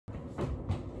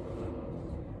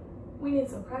We need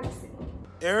some practicing.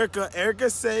 Erica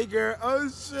Sager. Oh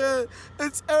shit,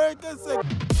 it's Erica Sager.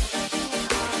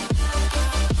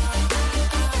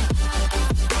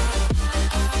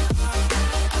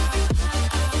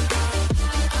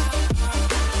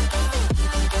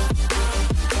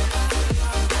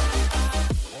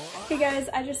 Hey guys,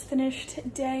 I just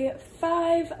finished day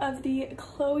 5 of the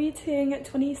Chloe Ting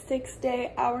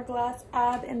 26-day hourglass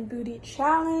ab and booty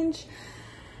challenge.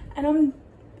 And I'm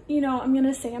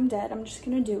gonna say I'm dead. I'm just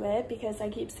gonna do it because I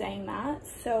keep saying that.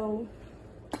 So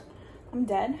I'm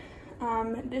dead.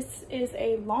 This is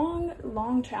a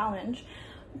long challenge,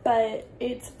 but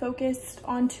it's focused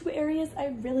on 2 areas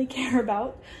I really care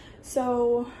about.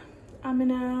 So I'm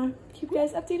gonna keep you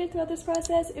guys updated throughout this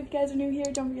process. If you guys are new here,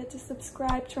 don't forget to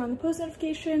subscribe, turn on the post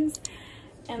notifications,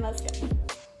 and let's go.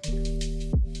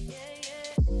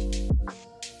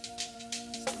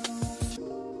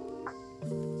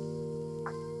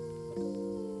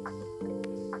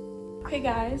 Okay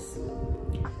guys,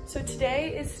 so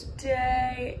today is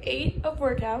day 8 of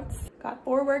workouts. Got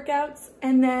 4 workouts,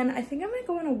 and then I think I might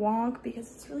go on a walk because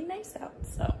it's really nice out,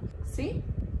 so see?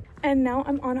 And now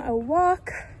I'm on a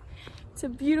walk. It's a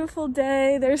beautiful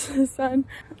day. There's the sun.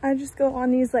 I just go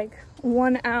on these like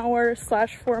 1 hour /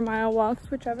 4 mile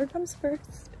walks, whichever comes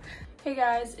first. Hey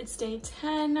guys, it's day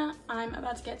 10. I'm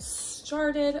about to get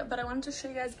started, but I wanted to show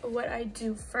you guys what I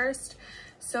do first.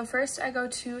 So first I go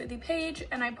to the page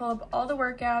and I pull up all the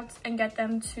workouts and get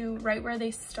them to right where they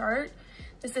start.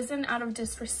 This isn't out of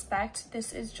disrespect.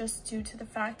 This is just due to the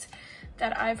fact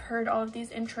that I've heard all of these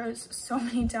intros so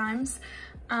many times.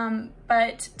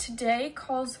 But today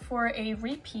calls for a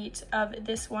repeat of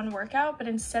this one workout, but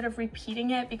instead of repeating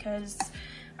it, because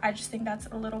I just think that's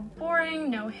a little boring,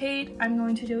 no hate, I'm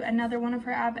going to do another one of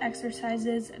her ab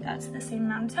exercises that's the same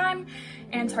amount of time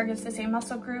and targets the same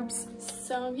muscle groups.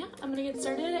 So yeah, I'm gonna get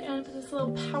started and put this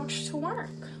little pouch to work.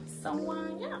 So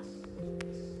yeah.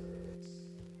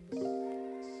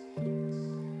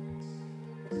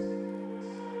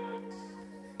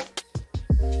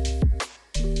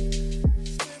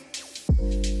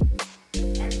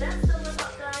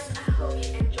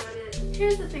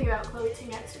 Here's the thing about Chloe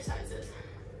Ting exercises.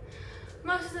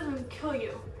 Most of them kill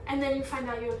you, and then you find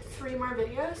out you have 3 more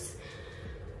videos.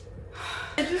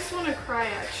 I just want to cry,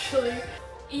 actually.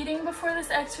 Eating before this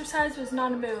exercise was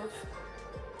not a move.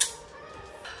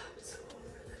 I'm so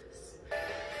over this.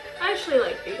 I actually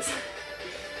like these.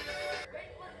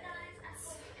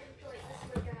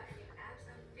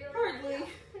 Hardly.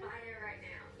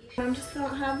 I'm just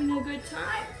not having a good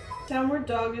time. Downward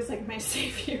dog is like my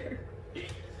savior.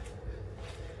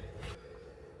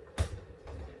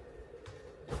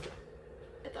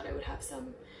 Have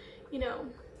some,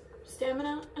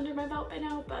 stamina under my belt by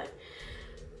now, but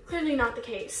clearly not the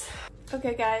case.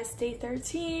 Okay guys, day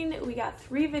 13, we got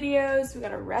 3 videos. We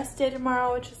got a rest day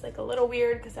tomorrow, which is like a little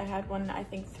weird because I had one I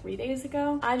think 3 days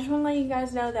ago. I just want to let you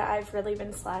guys know that I've really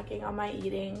been slacking on my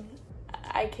eating.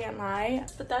 I can't lie,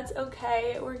 but that's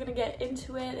okay. We're gonna get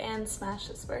into it and smash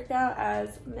this workout,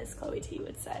 as Miss Chloe T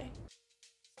would say.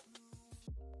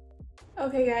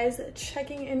 Okay guys,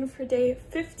 checking in for day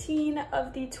 15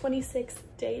 of the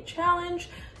 26-day challenge.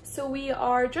 So we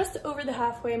are just over the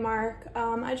halfway mark.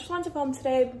 I just wanted to film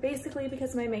today basically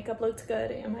because my makeup looked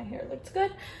good and my hair looked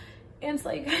good. And to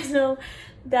let you guys know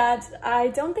that I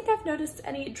don't think I've noticed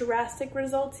any drastic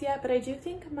results yet, but I do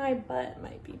think my butt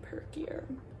might be perkier.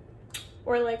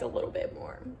 Or like a little bit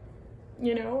more,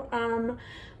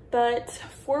 But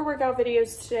 4 workout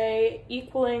videos today,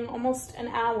 equaling almost an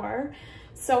hour.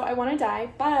 So I want to die,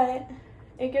 but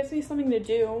it gives me something to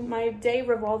do. My day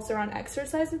revolves around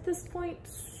exercise at this point,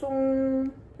 so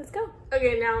let's go.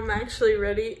 Okay, now I'm actually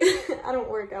ready. I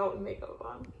don't work out with makeup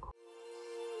on.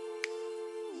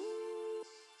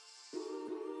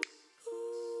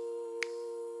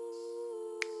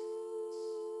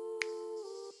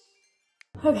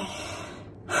 Okay,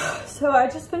 so I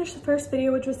just finished the first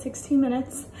video, which was 16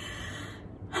 minutes.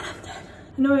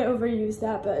 I know I overused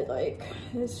that, but like,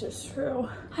 it's just true.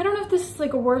 I don't know if this is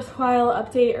like a worthwhile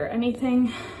update or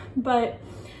anything, but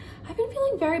I've been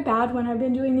feeling very bad when I've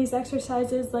been doing these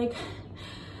exercises. Like,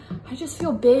 I just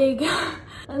feel big. I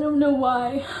don't know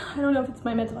why. I don't know if it's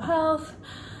my mental health.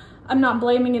 I'm not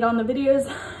blaming it on the videos.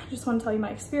 I just want to tell you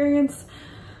my experience.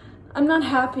 I'm not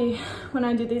happy when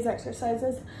I do these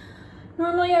exercises.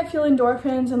 Normally I feel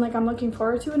endorphins and like I'm looking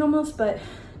forward to it almost, but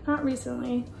not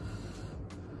recently.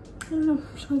 I don't know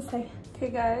what I want to say. Okay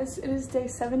guys, it is day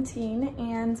 17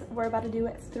 and we're about to do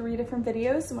 3 different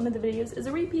videos. One of the videos is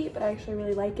a repeat, but I actually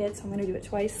really like it, so I'm gonna do it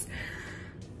twice.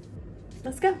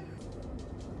 Let's go.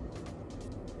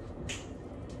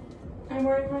 I'm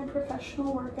wearing my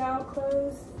professional workout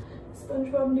clothes.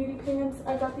 SpongeBob nudie pants.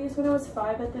 I got these when I was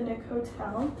 5 at the Nick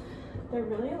Hotel. They're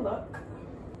really a look.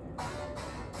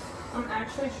 I'm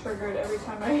actually triggered every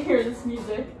time I hear this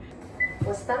music.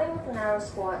 We're starting with a narrow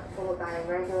squat, followed by a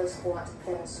regular squat,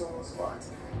 then a solo squat.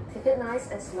 Take it nice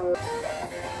and slow.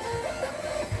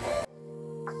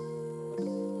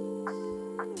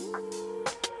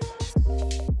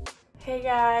 Hey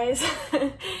guys,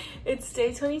 it's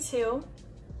day 22.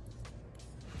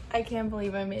 I can't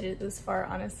believe I made it this far,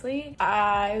 honestly.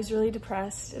 I was really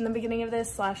depressed in the beginning of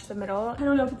this / the middle. I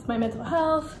don't know if it's my mental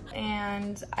health,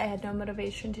 and I had no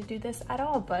motivation to do this at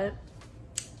all, but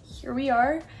here we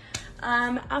are.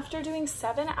 After doing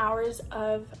 7 hours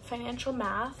of financial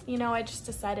math, you know, I just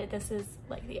decided this is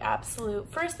like the absolute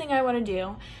first thing I want to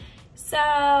do.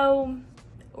 So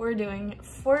we're doing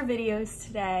 4 videos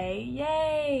today.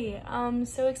 Yay! I'm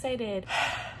so excited.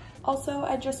 Also,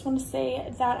 I just want to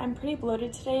say that I'm pretty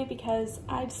bloated today because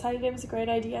I decided it was a great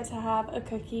idea to have a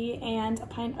cookie and a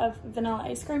pint of vanilla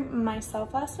ice cream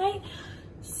myself last night.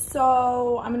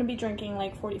 So I'm going to be drinking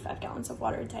like 45 gallons of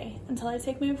water a day until I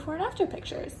take my before and after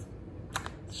pictures.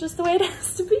 It's just the way it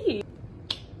has to be.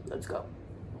 Let's go.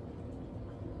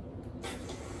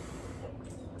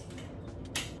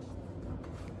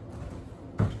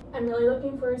 I'm really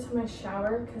looking forward to my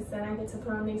shower because then I get to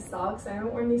put on these socks. I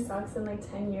haven't worn these socks in like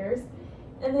 10 years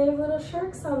and they have little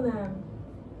sharks on them.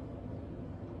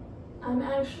 I'm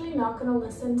actually not going to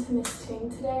listen to Miss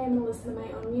Ting today. I'm going to listen to my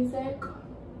own music.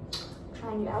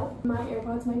 Trying it out. My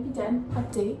AirPods might be dead.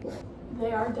 Update.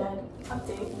 They are dead.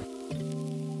 Update.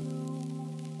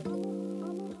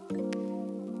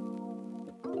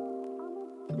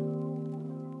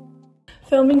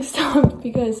 Filming stopped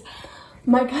because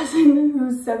my cousin,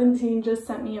 who's 17, just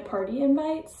sent me a party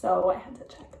invite, so I had to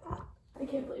check that. I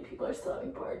can't believe people are still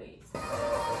having parties.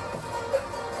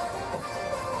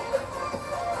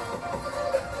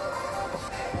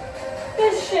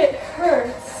 This shit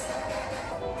hurts.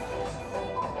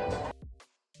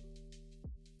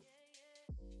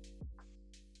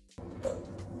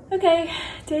 Okay,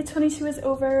 day 22 is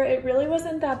over. It really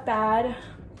wasn't that bad.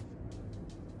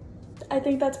 I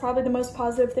think that's probably the most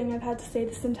positive thing I've had to say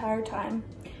this entire time.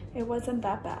 It wasn't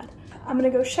that bad. I'm gonna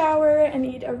go shower and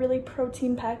eat a really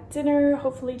protein-packed dinner,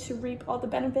 hopefully to reap all the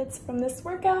benefits from this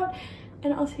workout.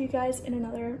 And I'll see you guys in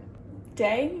another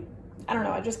day. I don't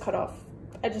know, I just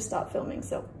stopped filming,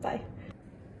 so bye.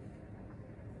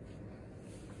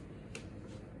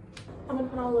 I'm gonna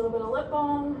put on a little bit of lip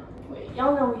balm. Wait,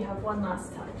 y'all know we have one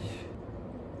last touch.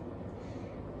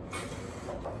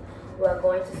 We're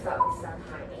going to start with some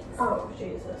high knees. Oh,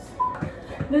 Jesus.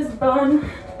 This bun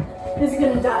is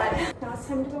gonna die. Now it's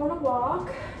time to go on a walk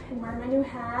and wear my new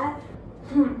hat.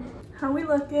 How we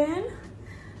looking?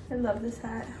 I love this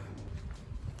hat.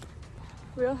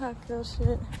 Real hot girl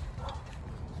shit.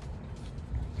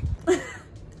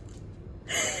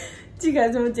 Do you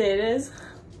guys know what day it is?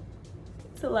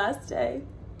 It's the last day.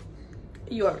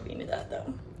 You already knew that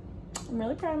though. I'm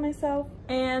really proud of myself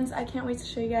and I can't wait to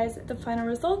show you guys the final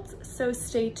results, so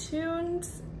stay tuned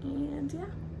and yeah.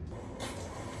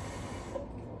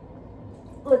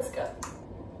 Let's go.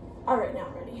 All right, now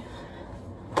I'm ready.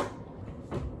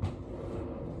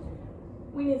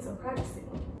 We need some practicing.